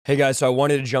Hey guys, so I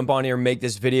wanted to jump on here and make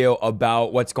this video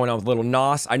about what's going on with Lil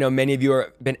Nas. I know many of you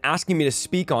have been asking me to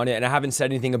speak on it and I haven't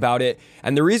said anything about it.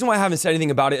 And the reason why I haven't said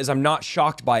anything about it is I'm not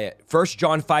shocked by it. 1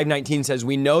 John 5:19 says,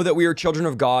 "We know that we are children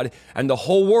of God and the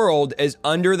whole world is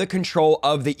under the control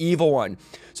of the evil one."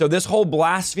 So this whole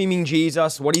blaspheming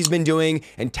Jesus, what he's been doing,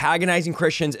 antagonizing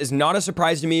Christians is not a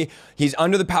surprise to me. He's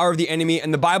under the power of the enemy,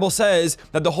 and the Bible says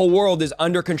that the whole world is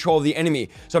under control of the enemy.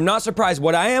 So I'm not surprised.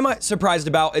 What I am surprised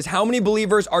about is how many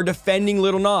believers are defending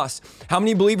Lil Nas. How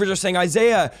many believers are saying,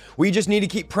 Isaiah, we just need to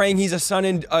keep praying he's a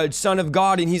son of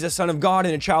God, and he's a son of God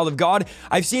and a child of God.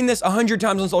 I've seen this 100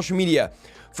 times on social media.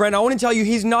 Friend, I want to tell you,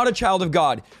 he's not a child of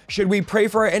God. Should we pray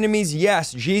for our enemies?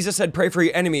 Yes. Jesus said, pray for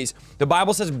your enemies. The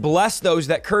Bible says, bless those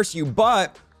that curse you,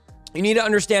 but you need to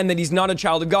understand that he's not a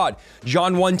child of God.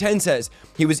 John 1:10 says,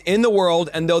 he was in the world,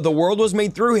 and though the world was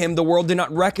made through him, the world did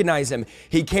not recognize him.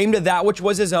 He came to that which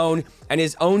was his own, and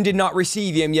his own did not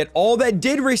receive him. Yet all that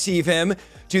did receive him,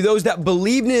 to those that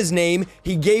believed in his name,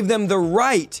 he gave them the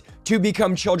right to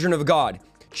become children of God.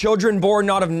 Children born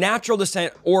not of natural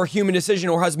descent or human decision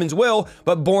or husband's will,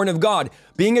 but born of God.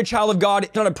 Being a child of God,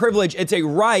 it's not a privilege, it's a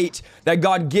right that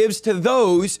God gives to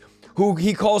those who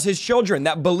he calls his children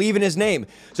that believe in his name.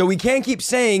 So we can't keep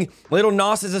saying Lil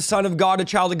Nas is a son of God, a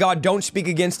child of God. Don't speak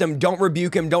against him. Don't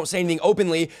rebuke him. Don't say anything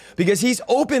openly, because he's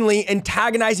openly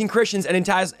antagonizing Christians and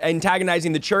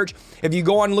antagonizing the church. If you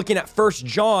go on looking at 1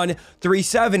 John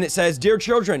 3:7, it says, "Dear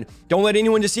children, don't let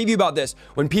anyone deceive you about this.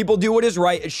 When people do what is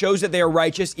right, it shows that they are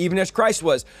righteous, even as Christ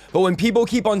was. But when people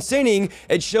keep on sinning,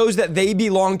 it shows that they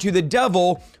belong to the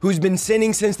devil, who's been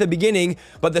sinning since the beginning.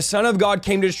 But the Son of God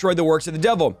came to destroy the works of the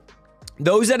devil."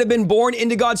 Those that have been born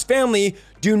into God's family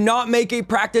do not make a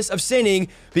practice of sinning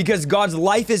because God's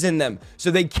life is in them. So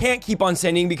they can't keep on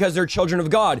sinning because they're children of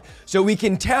God. So we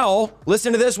can tell,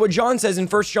 listen to this, what John says in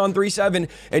 1 John 3:7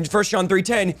 and 1 John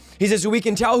 3:10. He says, so we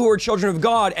can tell who are children of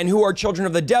God and who are children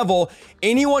of the devil.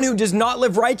 Anyone who does not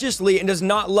live righteously and does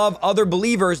not love other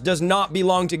believers does not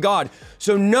belong to God.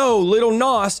 So no, Lil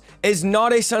Nas is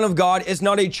not a son of God, is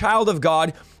not a child of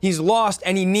God. He's lost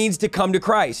and he needs to come to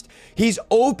Christ. He's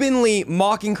openly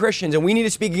mocking Christians, and we need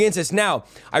to speak against this. Now,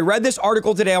 I read this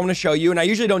article today I want to show you, and I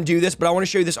usually don't do this, but I want to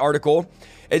show you this article.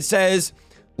 It says,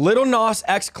 Lil Nas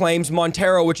X claims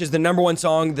Montero, which is the #1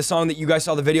 song, the song that you guys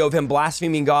saw the video of him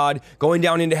blaspheming God, going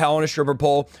down into hell on a stripper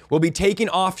pole, will be taken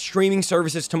off streaming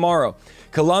services tomorrow.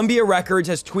 Columbia Records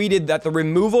has tweeted that the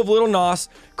removal of Lil Nas,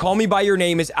 "Call Me By Your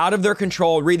Name," is out of their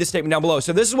control. Read the statement down below.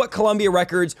 So this is what Columbia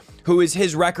Records, who is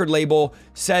his record label,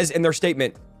 says in their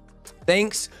statement.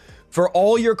 "Thanks for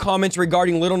all your comments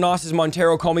regarding Lil Nas's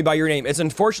Montero, Call Me By Your Name. It's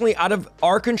unfortunately out of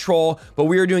our control, but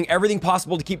we are doing everything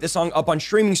possible to keep the song up on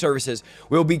streaming services.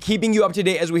 We'll be keeping you up to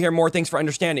date as we hear more. Thanks for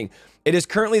understanding. It is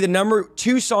currently the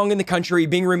 #2 song in the country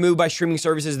being removed by streaming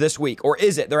services this week." Or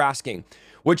is it? They're asking.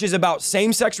 Which is about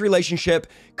same-sex relationship.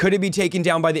 Could it be taken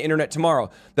down by the internet tomorrow?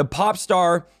 The pop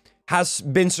star has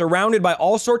been surrounded by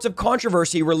all sorts of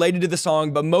controversy related to the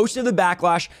song, but most of the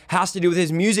backlash has to do with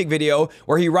his music video,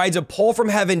 where he rides a pole from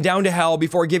heaven down to hell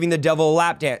before giving the devil a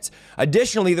lap dance.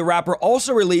 Additionally, the rapper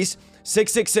also released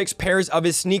 666 pairs of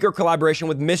his sneaker collaboration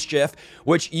with Mischief,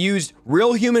 which used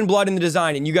real human blood in the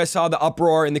design. And you guys saw the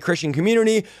uproar in the Christian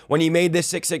community when he made this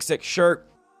 666 shirt.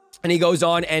 And he goes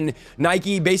on, and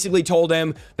Nike basically told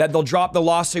him that they'll drop the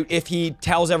lawsuit if he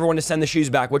tells everyone to send the shoes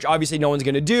back, which obviously no one's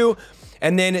going to do.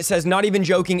 And then it says, not even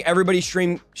joking, everybody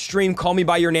stream Call Me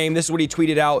By Your Name. This is what he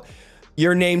tweeted out.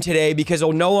 Your name today, because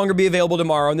it'll no longer be available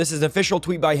tomorrow. And this is an official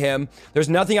tweet by him. There's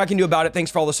nothing I can do about it.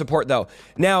 Thanks for all the support, though.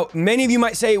 Now, many of you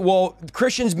might say, well,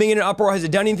 Christians being in an uproar, has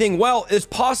it done anything? Well, it's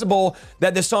possible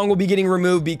that the song will be getting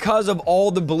removed because of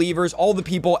all the believers, all the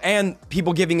people, and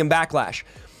people giving him backlash.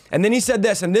 And then he said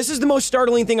this, and this is the most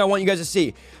startling thing I want you guys to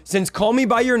see. Since Call Me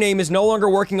By Your Name is no longer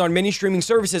working on many streaming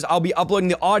services, I'll be uploading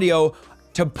the audio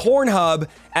to Pornhub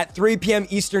at 3 p.m.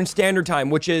 Eastern Standard Time,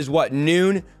 which is what,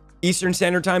 noon Eastern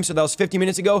Standard Time? So that was 50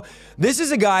 minutes ago. This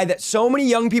is a guy that so many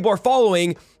young people are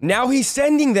following. Now he's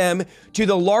sending them to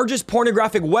the largest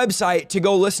pornographic website to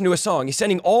go listen to a song. He's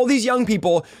sending all these young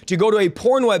people to go to a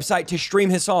porn website to stream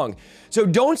his song. So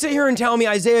don't sit here and tell me,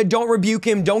 Isaiah, don't rebuke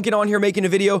him. Don't get on here making a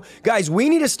video. Guys, we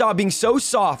need to stop being so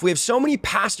soft. We have so many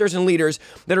pastors and leaders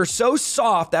that are so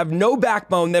soft, that have no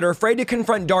backbone, that are afraid to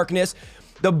confront darkness.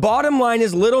 The bottom line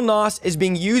is Lil Nas is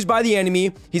being used by the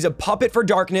enemy. He's a puppet for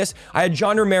darkness. I had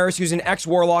John Ramirez, who's an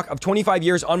ex-warlock of 25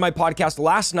 years, on my podcast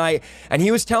last night, and he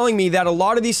was telling me that a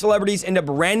lot of these celebrities end up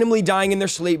randomly dying in their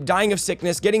sleep, dying of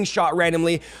sickness, getting shot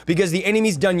randomly because the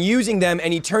enemy's done using them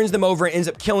and he turns them over and ends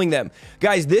up killing them.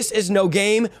 Guys, this is no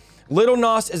game. Lil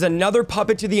Nas is another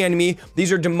puppet to the enemy.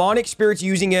 These are demonic spirits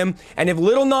using him. And if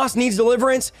Lil Nas needs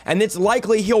deliverance, and it's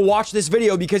likely he'll watch this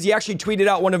video because he actually tweeted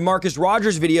out one of Marcus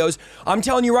Rogers' videos, I'm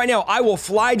telling you right now, I will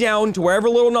fly down to wherever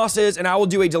Lil Nas is and I will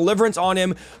do a deliverance on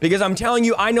him, because I'm telling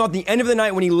you, I know at the end of the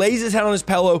night when he lays his head on his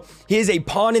pillow, he is a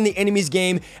pawn in the enemy's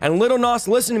game. And Lil Nas,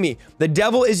 listen to me, the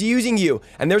devil is using you,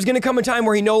 and there's going to come a time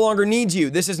where he no longer needs you.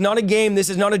 This is not a game. This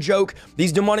is not a joke.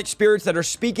 These demonic spirits that are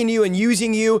speaking to you and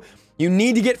using you, you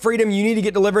need to get freedom. You need to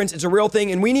get deliverance. It's a real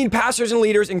thing. And we need pastors and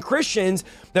leaders and Christians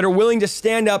that are willing to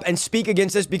stand up and speak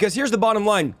against this, because here's the bottom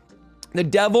line. The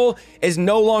devil is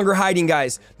no longer hiding,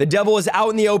 guys. The devil is out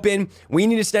in the open. We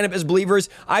need to stand up as believers.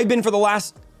 I've been for the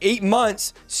last 8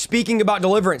 months speaking about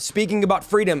deliverance, speaking about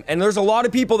freedom. And there's a lot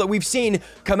of people that we've seen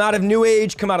come out of New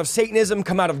Age, come out of Satanism,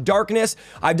 come out of darkness.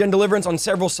 I've done deliverance on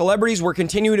several celebrities. We're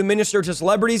continuing to minister to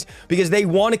celebrities because they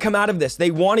want to come out of this.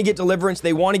 They want to get deliverance.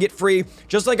 They want to get free.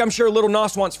 Just like I'm sure Lil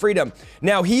Nas wants freedom.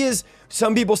 Now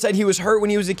some people said he was hurt when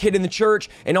he was a kid in the church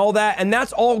and all that. And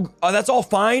that's all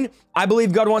fine. I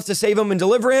believe God wants to save him and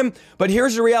deliver him. But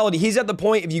here's the reality. He's at the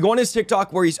point, if you go on his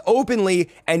TikTok, where he's openly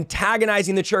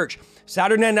antagonizing the church.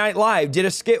 Saturday Night Live did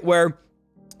a skit where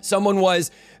someone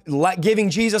was giving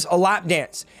Jesus a lap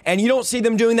dance. And you don't see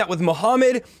them doing that with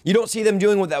Muhammad. You don't see them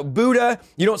doing with Buddha.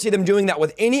 You don't see them doing that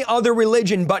with any other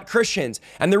religion but Christians.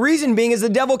 And the reason being is the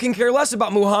devil can care less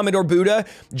about Muhammad or Buddha.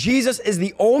 Jesus is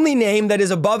the only name that is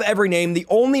above every name, the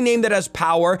only name that has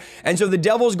power. And so the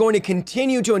devil is going to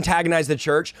continue to antagonize the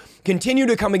church, continue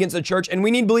to come against the church. And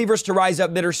we need believers to rise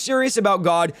up that are serious about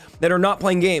God, that are not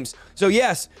playing games. So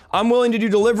yes, I'm willing to do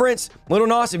deliverance. Lil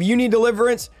Nas, if you need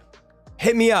deliverance,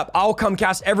 hit me up. I'll come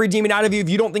cast every demon out of you. If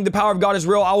you don't think the power of God is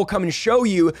real, I will come and show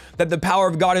you that the power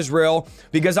of God is real,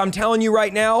 because I'm telling you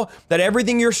right now that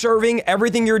everything you're serving,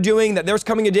 everything you're doing, that there's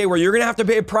coming a day where you're going to have to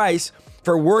pay a price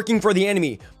for working for the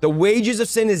enemy. The wages of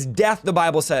sin is death, the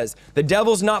Bible says. The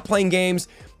devil's not playing games.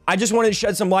 I just wanted to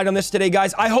shed some light on this today,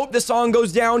 guys. I hope the song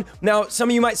goes down. Now, some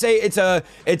of you might say it's a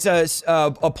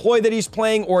ploy that he's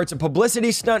playing, or it's a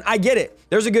publicity stunt. I get it.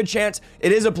 There's a good chance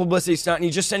it is a publicity stunt, and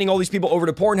he's just sending all these people over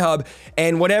to Pornhub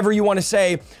and whatever you want to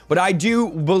say. But I do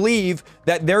believe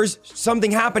that there's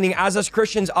something happening as us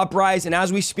Christians uprise, and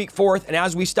as we speak forth, and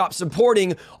as we stop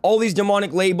supporting all these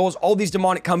demonic labels, all these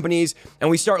demonic companies, and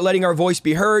we start letting our voice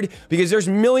be heard, because there's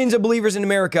millions of believers in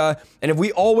America. And if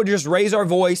we all would just raise our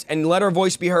voice and let our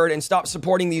voice be heard and stop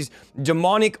supporting these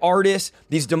demonic artists,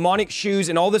 these demonic shoes,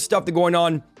 and all this stuff that's going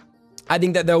on, I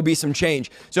think that there will be some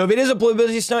change. So if it is a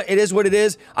publicity stunt, it is what it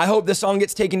is. I hope the song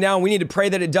gets taken down. We need to pray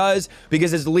that it does,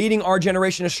 because it's leading our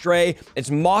generation astray. It's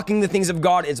mocking the things of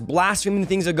God. It's blaspheming the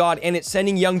things of God, and it's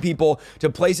sending young people to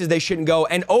places they shouldn't go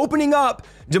and opening up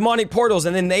demonic portals.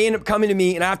 And then they end up coming to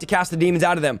me and I have to cast the demons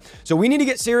out of them. So we need to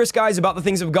get serious, guys, about the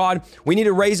things of God. We need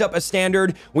to raise up a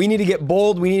standard. We need to get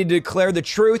bold. We need to declare the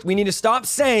truth. We need to stop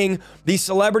saying these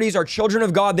celebrities are children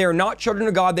of God. They are not children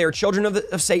of God. They are children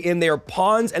of Satan. They are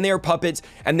pawns and they are puppets,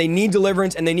 and they need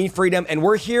deliverance and they need freedom. And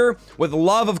we're here with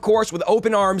love, of course, with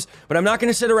open arms, but I'm not going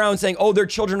to sit around saying, oh, they're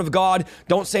children of God.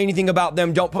 Don't say anything about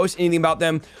them. Don't post anything about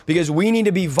them, because we need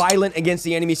to be violent against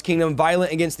the enemy's kingdom,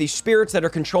 violent against these spirits that are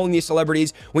controlling these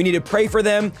celebrities. We need to pray for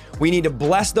them. We need to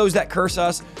bless those that curse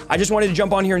us. I just wanted to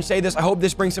jump on here and say this. I hope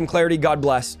this brings some clarity. God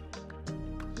bless.